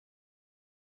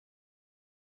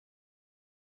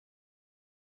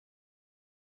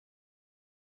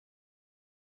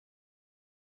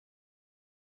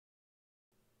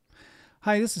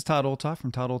Hi, this is Todd Oltoff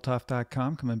from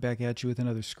toddoltoff.com coming back at you with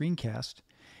another screencast.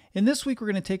 And this week we're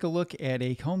going to take a look at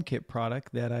a HomeKit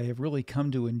product that I have really come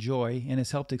to enjoy and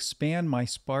has helped expand my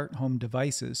smart home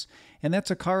devices, and that's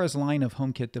Aqara's line of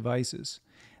HomeKit devices.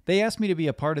 They asked me to be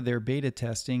a part of their beta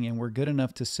testing and were good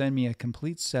enough to send me a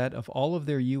complete set of all of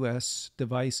their US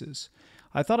devices.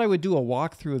 I thought I would do a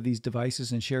walkthrough of these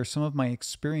devices and share some of my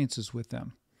experiences with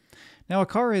them. Now,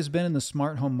 Aqara has been in the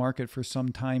smart home market for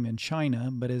some time in China,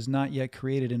 but has not yet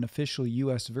created an official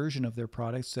US version of their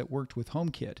products that worked with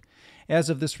HomeKit. As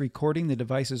of this recording, the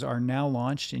devices are now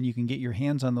launched, and you can get your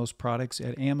hands on those products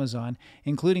at Amazon,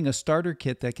 including a starter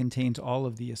kit that contains all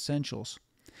of the essentials.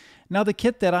 Now, the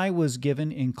kit that I was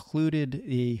given included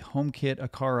a HomeKit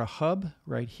Aqara Hub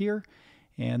right here.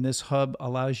 And this hub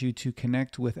allows you to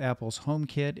connect with Apple's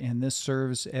HomeKit, and this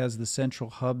serves as the central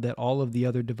hub that all of the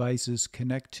other devices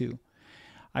connect to.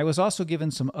 I was also given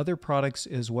some other products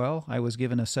as well. I was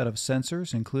given a set of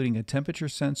sensors, including a temperature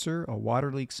sensor, a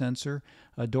water leak sensor,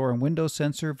 a door and window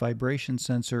sensor, vibration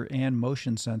sensor, and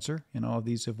motion sensor, and all of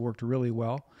these have worked really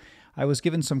well. I was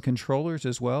given some controllers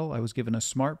as well. I was given a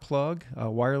smart plug, a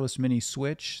wireless mini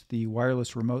switch, the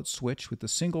wireless remote switch with the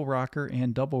single rocker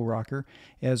and double rocker,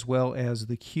 as well as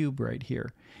the cube right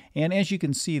here. And as you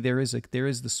can see, there is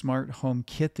the smart home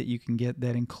kit that you can get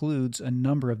that includes a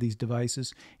number of these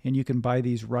devices, and you can buy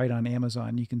these right on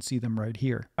Amazon. You can see them right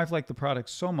here. I've liked the product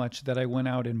so much that I went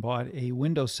out and bought a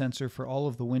window sensor for all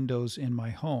of the windows in my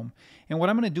home. And what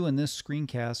I'm going to do in this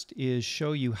screencast is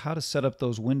show you how to set up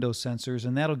those window sensors,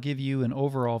 and that'll give you an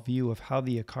overall view of how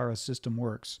the Aqara system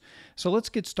works. So let's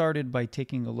get started by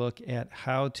taking a look at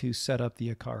how to set up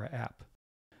the Aqara app.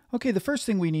 Okay, the first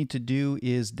thing we need to do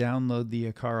is download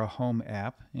the Aqara Home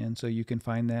app, and so you can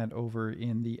find that over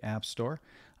in the App Store.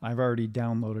 I've already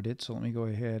downloaded it, so let me go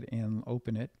ahead and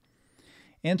open it.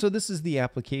 And so this is the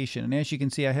application, and as you can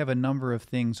see, I have a number of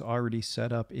things already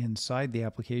set up inside the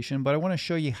application, but I want to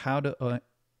show you how to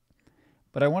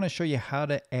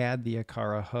add the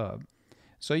Aqara Hub.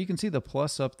 So you can see the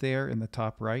plus up there in the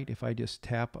top right. If I just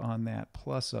tap on that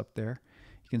plus up there,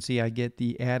 you can see I get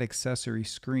the Add Accessory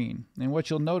screen. And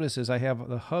what you'll notice is I have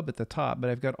the hub at the top,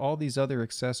 but I've got all these other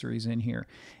accessories in here.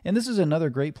 And this is another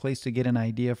great place to get an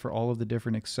idea for all of the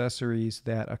different accessories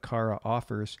that Aqara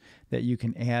offers that you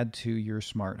can add to your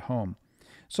smart home.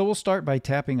 So we'll start by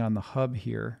tapping on the hub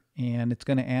here, and it's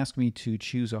going to ask me to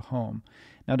choose a home.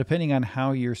 Now, depending on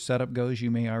how your setup goes,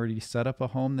 you may already set up a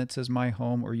home that says My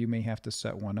Home, or you may have to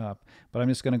set one up. But I'm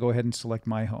just going to go ahead and select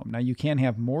My Home. Now, you can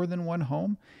have more than one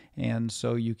home, and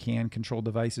so you can control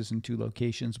devices in 2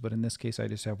 locations, but in this case, I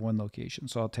just have 1 location,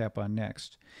 so I'll tap on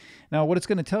Next. Now, what it's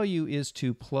going to tell you is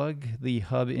to plug the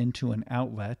hub into an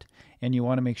outlet, and you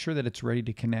want to make sure that it's ready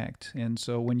to connect. And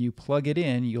so when you plug it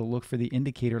in, you'll look for the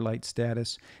indicator light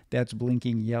status that's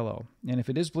blinking yellow. And if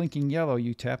it is blinking yellow,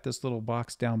 you tap this little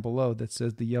box down below that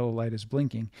says the yellow light is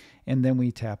blinking, and then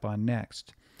we tap on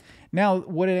Next. Now,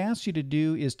 what it asks you to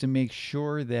do is to make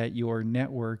sure that your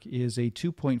network is a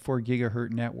 2.4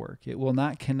 gigahertz network. It will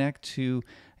not connect to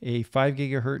a 5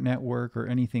 gigahertz network or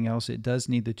anything else. It does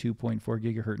need the 2.4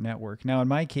 gigahertz network. Now, in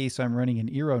my case, I'm running an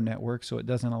Eero network, so it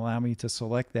doesn't allow me to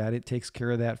select that. It takes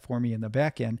care of that for me in the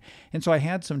back end. And so I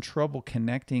had some trouble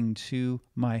connecting to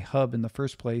my hub in the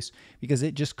first place because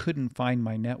it just couldn't find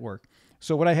my network.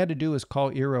 So what I had to do is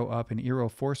call Eero up, and Eero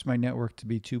forced my network to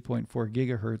be 2.4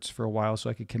 gigahertz for a while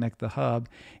so I could connect the hub.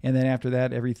 And then after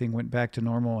that, everything went back to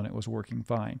normal and it was working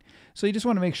fine. So you just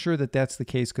want to make sure that that's the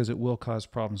case because it will cause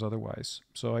problems otherwise.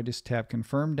 So I just tap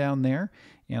Confirm down there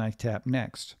and I tap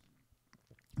Next.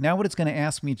 Now what it's going to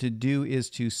ask me to do is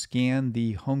to scan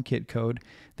the HomeKit code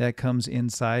that comes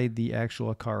inside the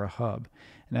actual Aqara Hub.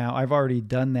 Now I've already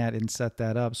done that and set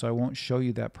that up, so I won't show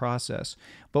you that process.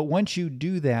 But once you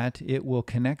do that, it will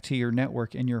connect to your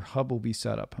network and your hub will be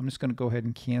set up. I'm just going to go ahead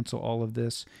and cancel all of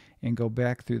this and go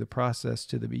back through the process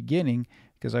to the beginning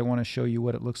because I want to show you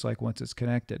what it looks like once it's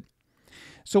connected.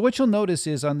 So what you'll notice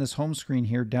is on this home screen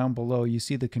here down below, you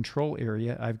see the control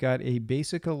area. I've got a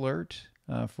basic alert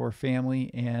for family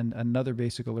and another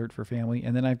basic alert for family,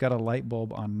 and then I've got a light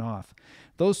bulb on and off.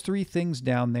 Those 3 things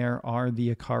down there are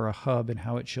the Aqara Hub and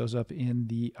how it shows up in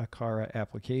the Aqara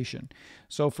application.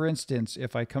 So for instance,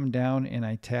 if I come down and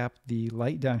I tap the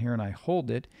light down here and I hold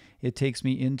it, it takes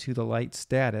me into the light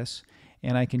status,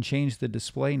 and I can change the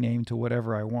display name to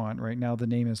whatever I want. Right now the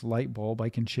name is light bulb. I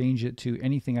can change it to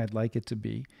anything I'd like it to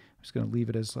be. just going to leave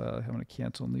it as, I'm going to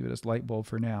cancel and leave it as light bulb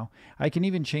for now. I can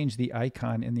even change the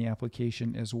icon in the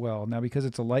application as well. Now, because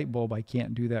it's a light bulb, I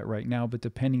can't do that right now, but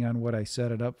depending on what I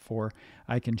set it up for,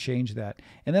 I can change that.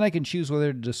 And then I can choose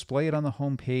whether to display it on the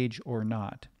home page or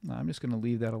not. I'm just going to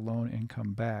leave that alone and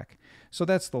come back. So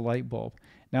that's the light bulb.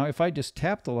 Now, if I just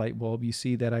tap the light bulb, you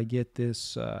see that I get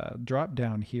this drop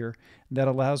down here that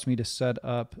allows me to set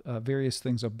up various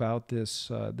things about this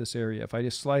area. If I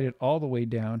just slide it all the way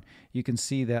down, you can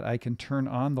see that I can turn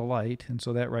on the light, and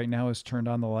so that right now is turned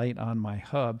on the light on my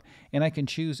hub, and I can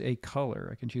choose a color.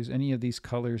 I can choose any of these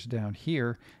colors down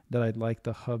here that I'd like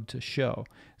the hub to show.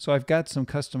 So I've got some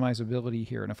customizability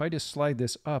here, and if I just slide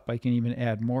this up, I can even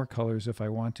add more colors if I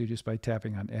want to just by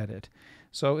tapping on Edit.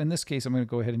 So in this case, I'm going to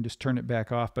go ahead and just turn it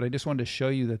back off, but I just wanted to show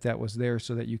you that that was there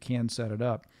so that you can set it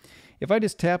up. If I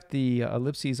just tap the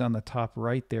ellipses on the top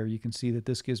right there, you can see that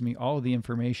this gives me all of the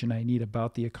information I need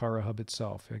about the Aqara Hub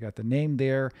itself. I got the name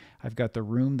there, I've got the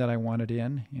room that I want it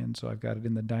in, and so I've got it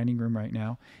in the dining room right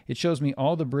now. It shows me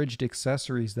all the bridged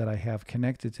accessories that I have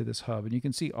connected to this hub, and you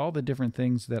can see all the different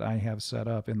things that I have set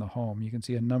up in the home. You can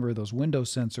see a number of those window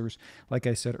sensors, like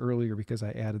I said earlier, because I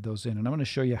added those in, and I'm going to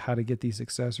show you how to get these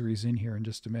accessories in here in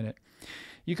just a minute.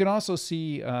 You can also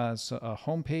see a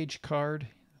homepage card,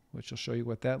 which will show you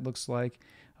what that looks like.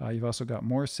 You've also got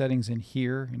more settings in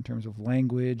here in terms of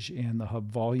language and the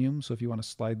hub volume. So if you want to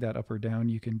slide that up or down,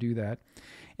 you can do that.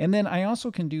 And then I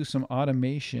also can do some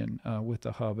automation with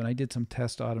the hub. And I did some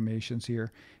test automations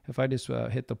here. If I just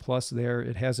hit the plus there,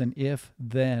 it has an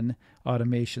if-then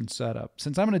automation setup.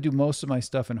 Since I'm going to do most of my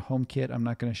stuff in Homekit, I'm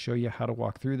not going to show you how to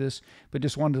walk through this, but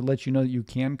just wanted to let you know that you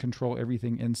can control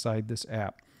everything inside this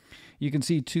app. You can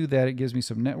see too that it gives me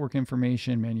some network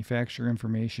information, manufacturer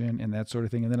information, and that sort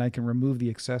of thing. And then I can remove the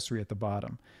accessory at the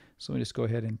bottom. So let me just go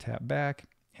ahead and tap back,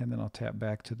 and then I'll tap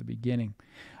back to the beginning.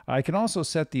 I can also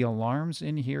set the alarms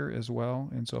in here as well.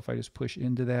 And so if I just push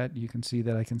into that, you can see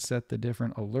that I can set the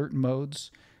different alert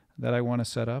modes that I want to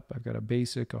set up. I've got a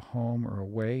basic, a home, or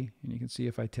away. And you can see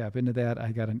if I tap into that,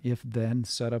 I got an if-then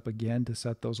set up again to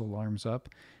set those alarms up.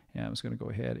 And I'm just going to go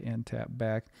ahead and tap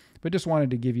back. But just wanted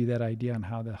to give you that idea on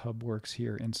how the hub works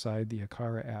here inside the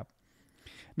Aqara app.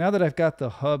 Now that I've got the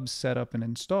hub set up and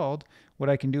installed, what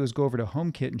I can do is go over to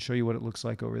HomeKit and show you what it looks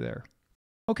like over there.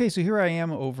 Okay, so here I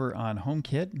am over on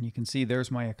HomeKit, and you can see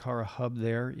there's my Aqara Hub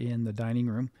there in the dining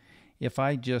room. If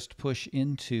I just push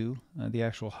into the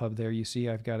actual hub there, you see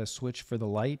I've got a switch for the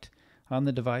light on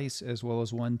the device as well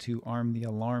as one to arm the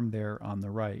alarm there on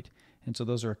the right. And so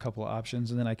those are a couple of options,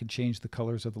 and then I can change the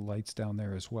colors of the lights down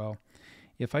there as well.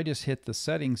 If I just hit the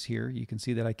settings here, you can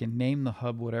see that I can name the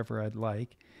hub whatever I'd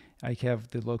like. I have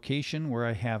the location where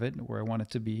I have it, where I want it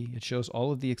to be. It shows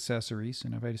all of the accessories,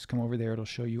 and if I just come over there, it'll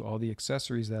show you all the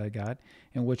accessories that I got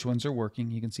and which ones are working.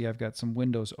 You can see I've got some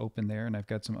windows open there, and I've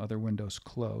got some other windows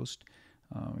closed.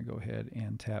 Let me go ahead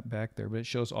and tap back there, but it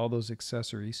shows all those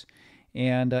accessories.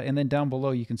 And then down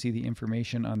below, you can see the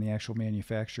information on the actual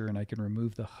manufacturer, and I can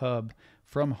remove the hub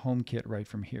from HomeKit right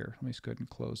from here. Let me just go ahead and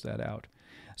close that out.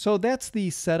 So that's the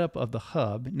setup of the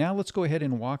hub. Now let's go ahead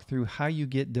and walk through how you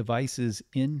get devices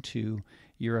into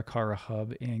your Aqara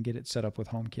Hub and get it set up with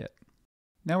HomeKit.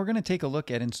 Now we're going to take a look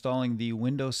at installing the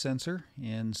window sensor,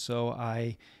 and so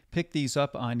I picked these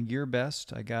up on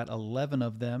GearBest. I got 11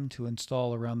 of them to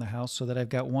install around the house so that I've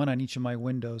got one on each of my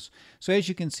windows. So as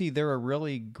you can see, they're a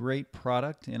really great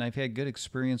product, and I've had good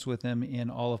experience with them in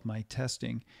all of my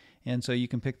testing, and so you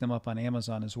can pick them up on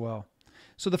Amazon as well.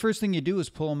 So the first thing you do is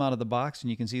pull them out of the box, and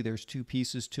you can see there's two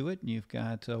pieces to it. You've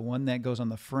got one that goes on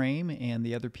the frame and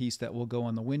the other piece that will go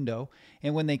on the window.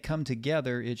 And when they come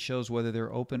together, it shows whether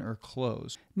they're open or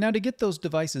closed. Now to get those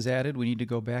devices added, we need to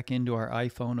go back into our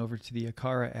iPhone over to the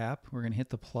Aqara app. We're going to hit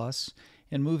the plus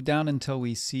and move down until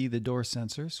we see the door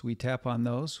sensors. We tap on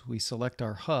those, we select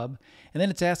our hub, and then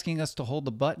it's asking us to hold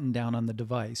the button down on the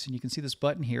device. And you can see this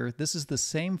button here. This is the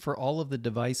same for all of the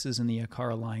devices in the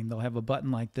Aqara line. They'll have a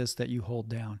button like this that you hold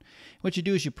down. What you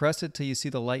do is you press it till you see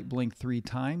the light blink 3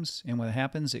 times, and when it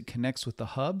happens, it connects with the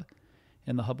hub,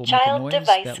 and the hub will make a noise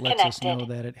that lets us know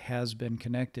that it has been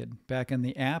connected. Back in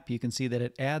the app, you can see that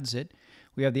it adds it.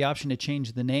 We have the option to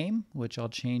change the name, which I'll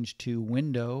change to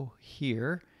window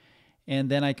here.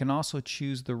 And then I can also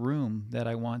choose the room that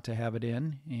I want to have it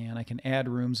in, and I can add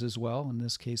rooms as well. In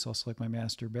this case, I'll select my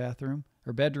master bathroom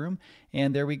or bedroom,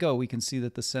 and there we go. We can see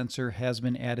that the sensor has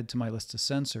been added to my list of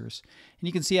sensors. And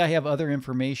you can see I have other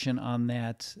information on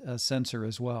that sensor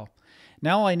as well.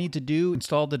 Now all I need to do,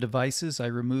 install the devices. I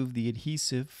remove the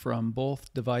adhesive from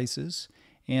both devices,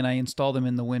 and I install them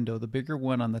in the window, the bigger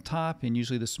one on the top and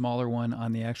usually the smaller one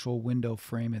on the actual window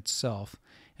frame itself.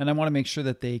 And I want to make sure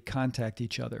that they contact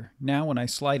each other. Now when I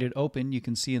slide it open, you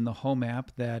can see in the Home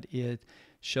app that it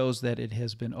shows that it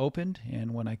has been opened,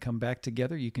 and when I come back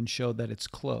together you can show that it's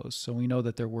closed, so we know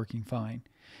that they're working fine.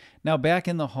 Now back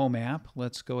in the Home app,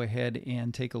 let's go ahead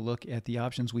and take a look at the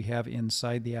options we have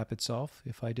inside the app itself.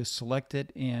 If I just select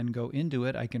it and go into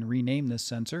it, I can rename this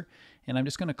sensor, and I'm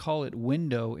just going to call it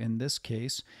Window in this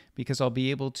case because I'll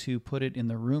be able to put it in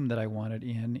the room that I want it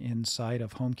in inside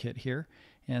of Homekit here.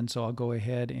 And so I'll go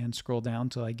ahead and scroll down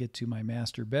till I get to my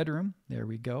master bedroom. There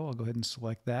we go. I'll go ahead and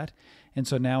select that. And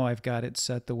so now I've got it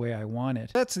set the way I want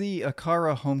it. That's the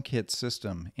Aqara Homekit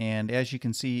system. And as you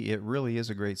can see, it really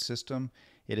is a great system.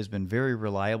 It has been very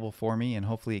reliable for me, and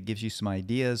hopefully it gives you some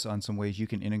ideas on some ways you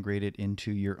can integrate it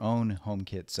into your own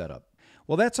HomeKit setup.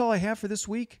 Well, that's all I have for this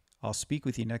week. I'll speak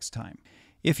with you next time.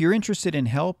 If you're interested in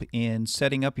help in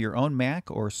setting up your own Mac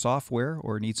or software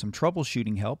or need some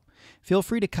troubleshooting help, feel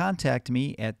free to contact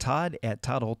me at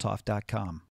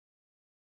todd@toddolthoff.com.